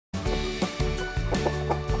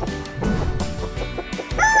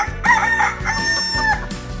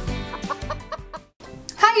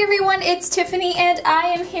Hi everyone, it's Tiffany and I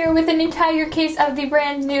am here with an entire case of the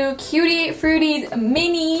brand new Cutie Fruities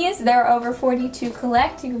minis. There are over 40 to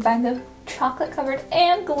collect. You can find the chocolate covered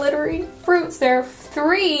and glittery fruits. There are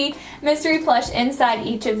 3 mystery plush inside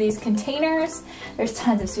each of these containers. There's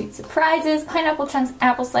tons of sweet surprises, pineapple chunks,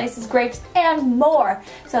 apple slices, grapes, and more.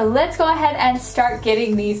 So let's go ahead and start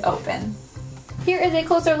getting these open. Here is a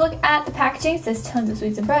closer look at the packaging. It says tons of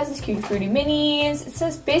sweet surprises, Cutie Fruity minis. It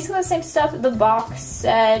says basically the same stuff the box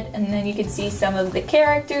said, and then you can see some of the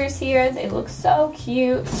characters here. They look so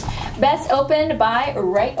cute. Best opened by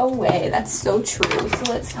right away. That's so true.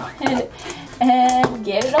 So let's go ahead and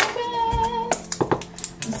get it open.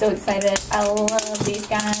 I'm so excited. I love these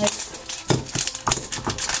guys.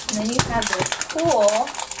 And then you have this cool,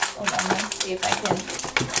 hold on, let's see if I can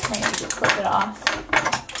maybe just clip it off.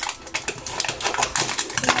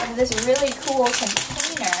 You have this really cool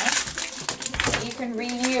container that you can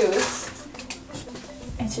reuse.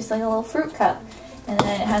 It's just like a little fruit cup. And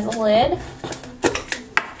then it has a lid.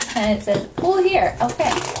 And it says, pull here.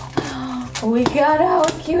 Okay. We got our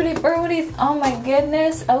Cutie Fruities. Oh my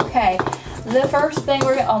goodness. Okay. The first thing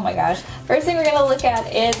we're gonna, oh my gosh. First thing we're gonna look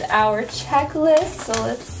at is our checklist. So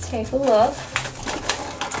let's take a look.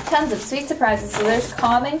 Tons of sweet surprises. So there's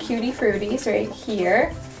common Cutie Fruities right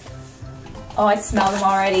here. Oh, I smell them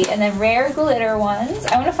already. And then rare glitter ones.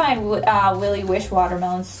 I want to find Willy Wish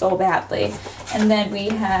watermelons so badly. And then we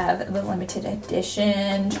have the limited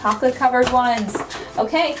edition chocolate covered ones.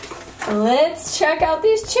 Okay, let's check out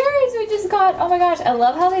these cherries we just got. Oh my gosh, I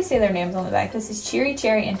love how they say their names on the back. This is Cheery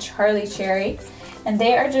Cherry and Charlie Cherry. And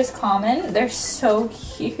they are just common. They're so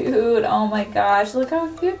cute. Oh my gosh, look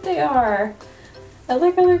how cute they are. I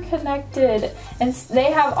like how they're connected, and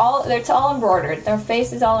they have it's all embroidered. Their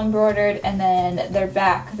face is all embroidered, and then their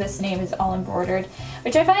back, this name is all embroidered,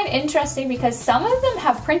 which I find interesting because some of them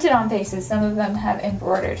have printed on faces, some of them have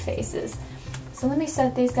embroidered faces. So let me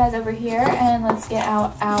set these guys over here, and let's get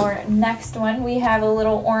out our next one. We have a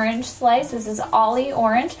little orange slice. This is Ollie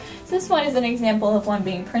Orange. So this one is an example of one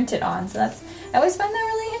being printed on, so I always find that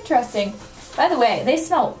really interesting. By the way, they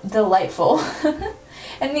smell delightful.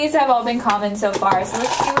 And these have all been common so far. So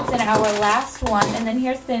let's see what's in our last one. And then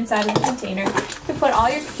here's the inside of the container. You can put all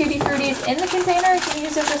your Cutie Fruities in the container. You can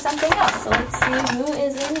use it for something else. So let's see who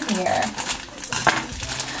is in here.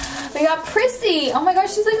 We got Prissy. Oh my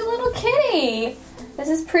gosh, she's like a little kitty. This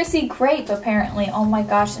is Prissy Grape apparently. Oh my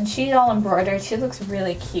gosh, and she's all embroidered. She looks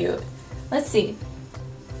really cute. Let's see.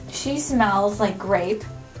 She smells like grape.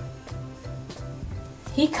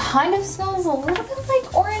 He kind of smells a little bit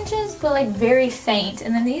like oranges, but like very faint.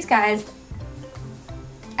 And then these guys,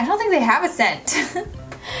 I don't think they have a scent.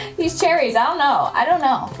 These cherries, I don't know. I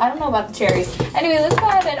don't know about the cherries. Anyway, let's go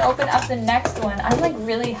ahead and open up the next one. I'm like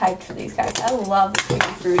really hyped for these guys. I love the Cutie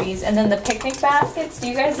Fruities. And then the picnic baskets. Do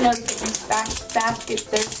you guys know the picnic baskets?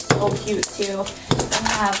 They're so cute too. They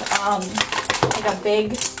have like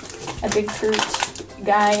a big fruit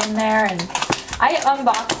guy in there, and I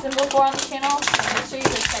unboxed them before on the channel, so make sure you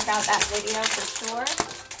go check out that video for sure.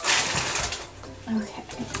 Okay,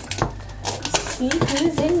 let's see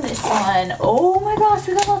who's in this one. Oh my gosh,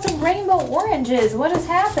 we got lots of rainbow oranges. What is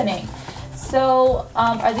happening? So,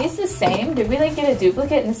 are these the same? Did we like get a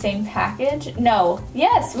duplicate in the same package? No.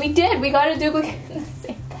 Yes, we did. We got a duplicate in the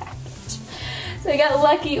same package. So we got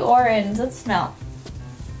Lucky Orange. Let's smell.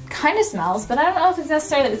 Kind of smells, but I don't know if it's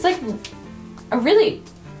necessarily, it's like a really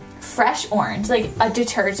fresh orange, like a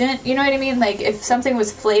detergent, you know what I mean? Like if something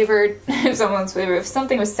was flavored, if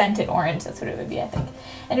something was scented orange, that's what it would be, I think.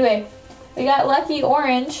 Anyway, we got Lucky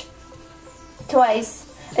Orange twice.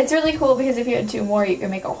 It's really cool because if you had 2 more, you could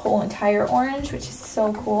make a whole entire orange, which is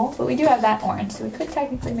so cool. But we do have that orange, so we could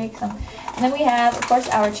technically make some. And then we have, of course,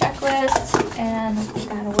 our checklist, and let's put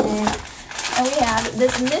that away. And we have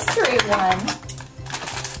this mystery one.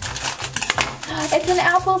 It's an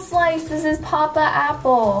apple slice. This is Papa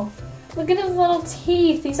Apple. Look at his little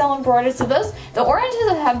teeth. He's all embroidered. So the oranges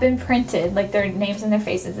have been printed, like their names and their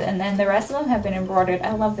faces, and then the rest of them have been embroidered.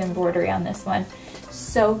 I love the embroidery on this one.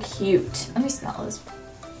 So cute. Let me smell this.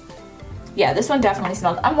 Yeah, this one definitely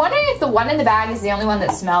smells. I'm wondering if the one in the bag is the only one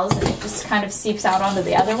that smells and it just kind of seeps out onto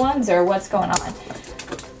the other ones, or what's going on.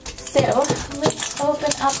 So let's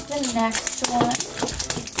open up the next one.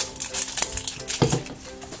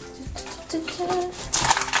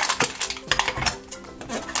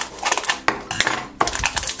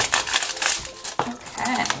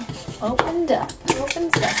 Okay, opened up.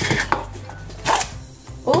 Open sesame.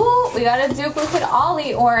 Ooh, we got a duplicate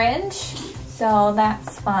Ollie Orange. So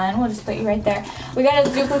that's fun. We'll just put you right there. We got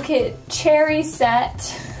a duplicate cherry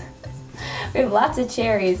set. We have lots of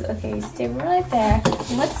cherries. Okay, stay right there.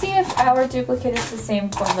 Let's see if our duplicate is the same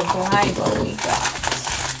for the Bible we got.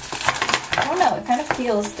 I don't know, it kind of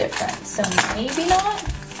feels different, so maybe not?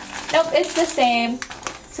 Nope, it's the same.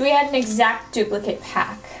 So we had an exact duplicate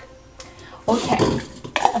pack. Okay,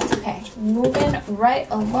 that's okay. Moving right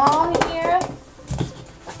along here.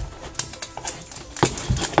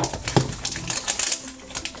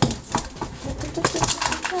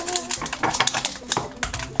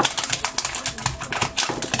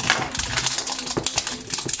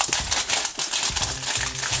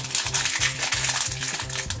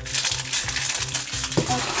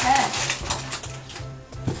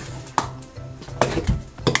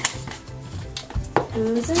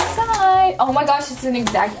 Who's inside? Oh my gosh, it's an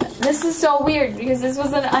exact... This is so weird because this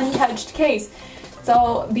was an untouched case.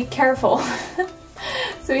 So be careful.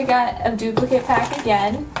 So we got a duplicate pack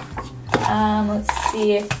again. Let's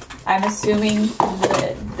see if... I'm assuming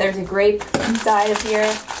that there's a grape inside of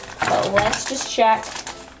here. But let's just check.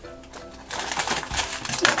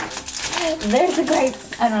 There's a grape.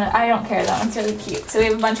 I don't know. I don't care. That one's really cute. So we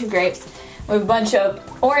have a bunch of grapes. We have a bunch of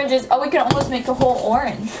oranges. Oh, we can almost make a whole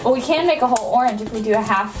orange. Well, we can make a whole orange if we do a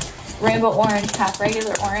half rainbow orange, half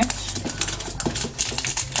regular orange.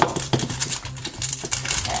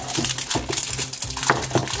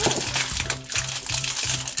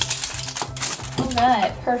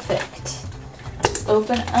 Alright, perfect. Let's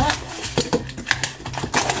open up.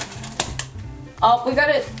 Oh, we got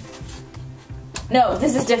it. No,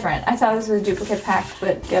 this is different. I thought this was a duplicate pack,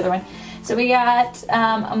 but the other one. So we got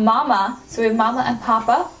Mama. So we have Mama and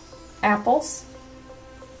Papa apples.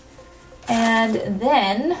 And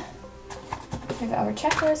then we have our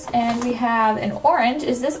checklist and we have an orange.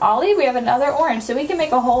 Is this Ollie? We have another orange. So we can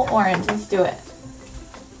make a whole orange. Let's do it.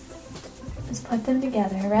 Let's put them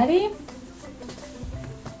together. Ready?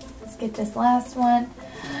 Let's get this last one.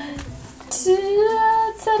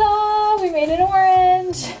 Ta-da! We made an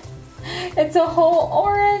orange. It's a whole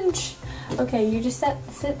orange. Okay, you just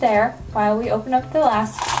sit there while we open up the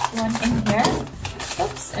last one in here.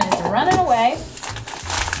 Oops, and it's running away.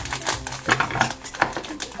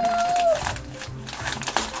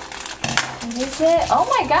 What is it? Oh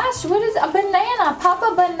my gosh, what is a banana?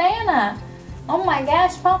 Papa Banana. Oh my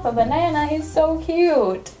gosh, Papa Banana, he's so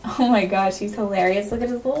cute. Oh my gosh, he's hilarious. Look at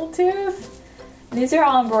his little tooth. These are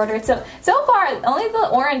all embroidered. So far, only the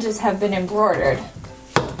oranges have been embroidered,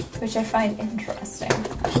 which I find interesting.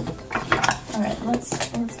 Alright, let's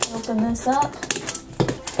open this up.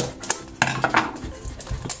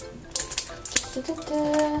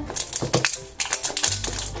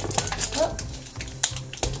 Oh.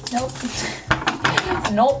 Nope.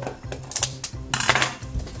 Nope.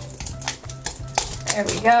 There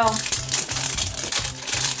we go.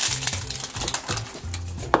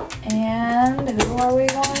 And who are we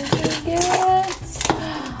going to get?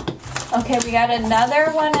 Okay, we got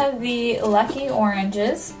another one of the lucky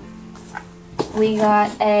oranges. We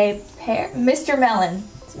got a pear, Mr. Melon.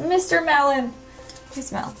 Mr. Melon. You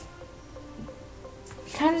smell.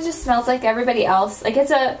 It kind of just smells like everybody else. Like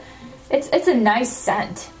it's a nice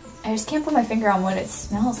scent. I just can't put my finger on what it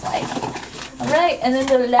smells like. All right, and then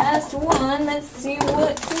the last one. Let's see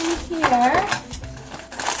what's in here.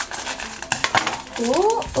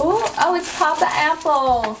 Ooh, ooh! Oh, it's Papa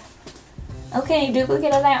Apple. Okay,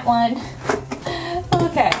 duplicate of that one.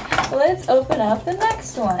 Okay, let's open up the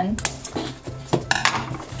next one.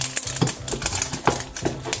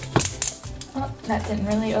 Oh, that didn't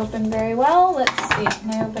really open very well. Let's see,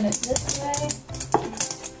 can I open it this way?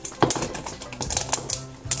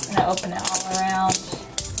 I'm gonna open it all around.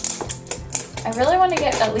 I really want to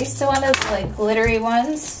get at least one of the like glittery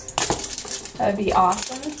ones. That would be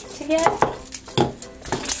awesome to get. Let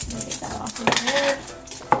me get that off of here.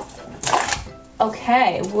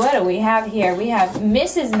 Okay, what do we have here? We have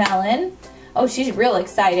Mrs. Melon. Oh, she's real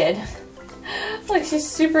excited. Look, she's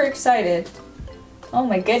super excited. Oh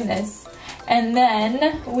my goodness. And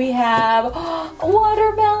then we have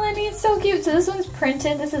Watermelon. He's so cute. So this one's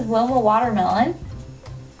printed. This is Wilma Watermelon.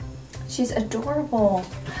 She's adorable.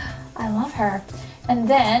 I love her. And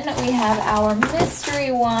then we have our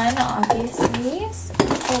mystery one, obviously. So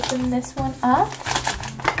let's open this one up.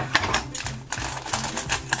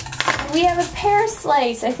 We have a pear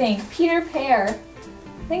slice, I think. Peter Pear.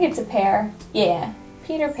 I think it's a pear. Yeah,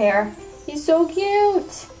 Peter Pear. He's so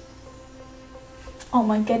cute. Oh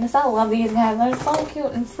my goodness, I love these guys. They're so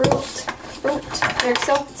cute and fruit. They're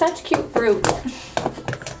such cute fruit.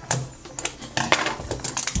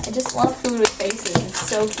 I just love food with faces. It's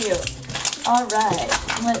so cute. All right,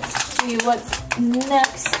 let's see what's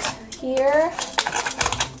next here.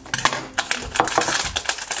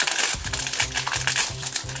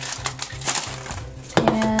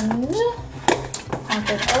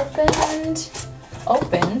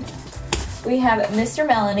 open. We have Mr.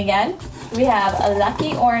 Melon again. We have a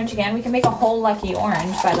Lucky Orange again. We can make a whole Lucky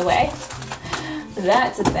Orange, by the way.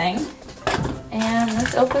 That's a thing. And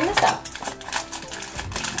let's open this up.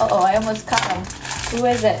 Uh-oh, I almost cut him. Who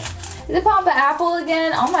is it? Is it Papa Apple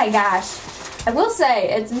again? Oh my gosh. I will say,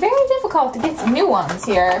 it's very difficult to get some new ones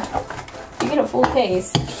here. You get a full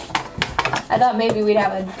case. I thought maybe we'd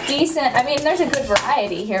have a decent, I mean, there's a good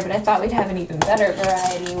variety here, but I thought we'd have an even better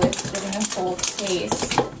variety with getting a full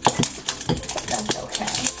case. But that's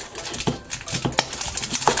okay.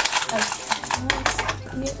 Let's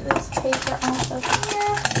get this paper off of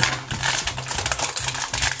here.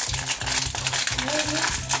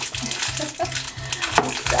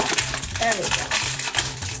 There we go.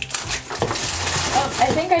 Oh, I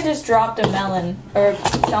think I just dropped a melon, or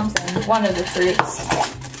something, one of the fruits.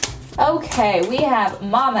 Okay, we have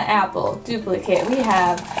Mama Apple, duplicate. We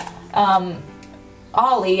have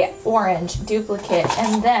Ollie Orange, duplicate.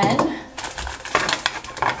 And then,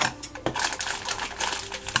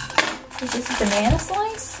 is this a banana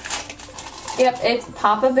slice? Yep, it's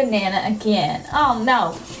Papa Banana again. Oh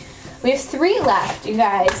no. We have 3 left, you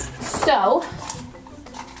guys. So,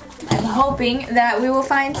 I'm hoping that we will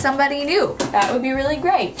find somebody new. That would be really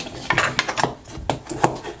great.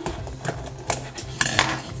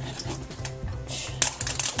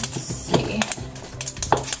 Let's see.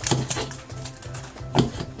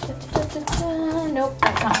 Nope,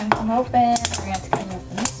 that's not going to come open. We're going to have to come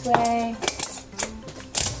open this way.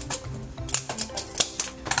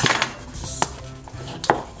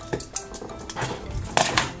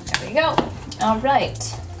 There we go. All right.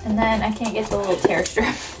 And then I can't get the little tear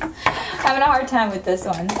strip. Having a hard time with this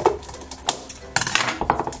one.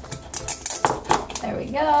 There we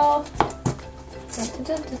go.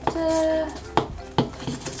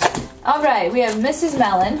 Alright, we have Mrs.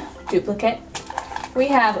 Melon, duplicate. We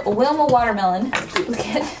have Wilma Watermelon,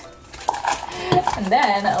 duplicate. And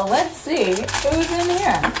then, let's see who's in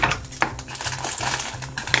here.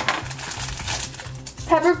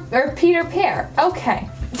 Peter Pear. Okay,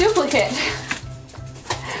 duplicate.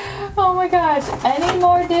 Oh my gosh, any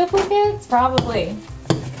more duplicates? Probably.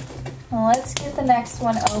 Well, let's get the next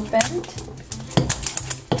one opened.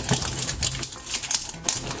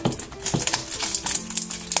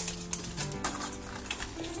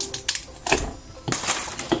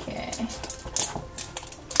 Okay.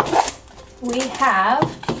 We have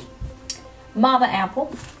Mama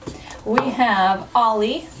Apple. We have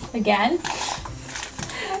Ollie again.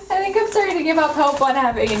 I think I'm starting to give up hope on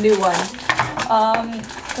having a new one.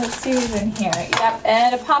 Let's see who's in here. Yep,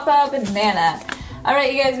 and a Papa Banana.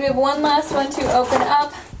 Alright, you guys, we have one last one to open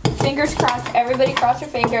up. Fingers crossed. Everybody cross your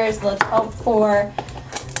fingers. Let's hope for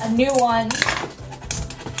a new one.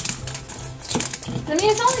 I mean,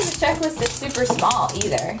 it's not like the checklist is super small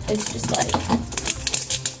either. It's just like,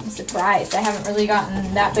 I'm surprised. I haven't really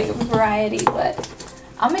gotten that big of a variety, but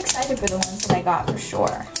I'm excited for the ones that I got for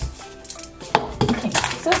sure. Okay,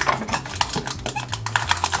 so fun.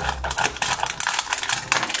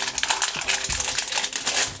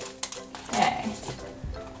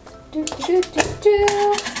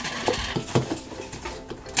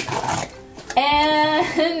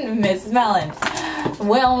 And Mrs. Melon,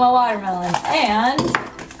 Wilma Watermelon, and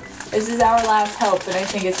this is our last hope, but I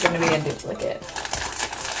think it's going to be a duplicate.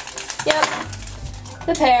 Yep,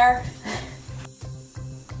 the pair.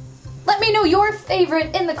 Let me know your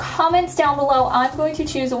favorite in the comments down below. I'm going to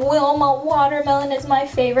choose Wilma Watermelon as my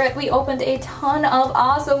favorite. We opened a ton of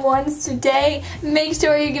awesome ones today. Make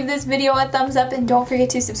sure you give this video a thumbs up and don't forget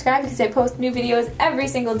to subscribe because I post new videos every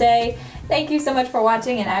single day. Thank you so much for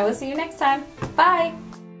watching and I will see you next time. Bye!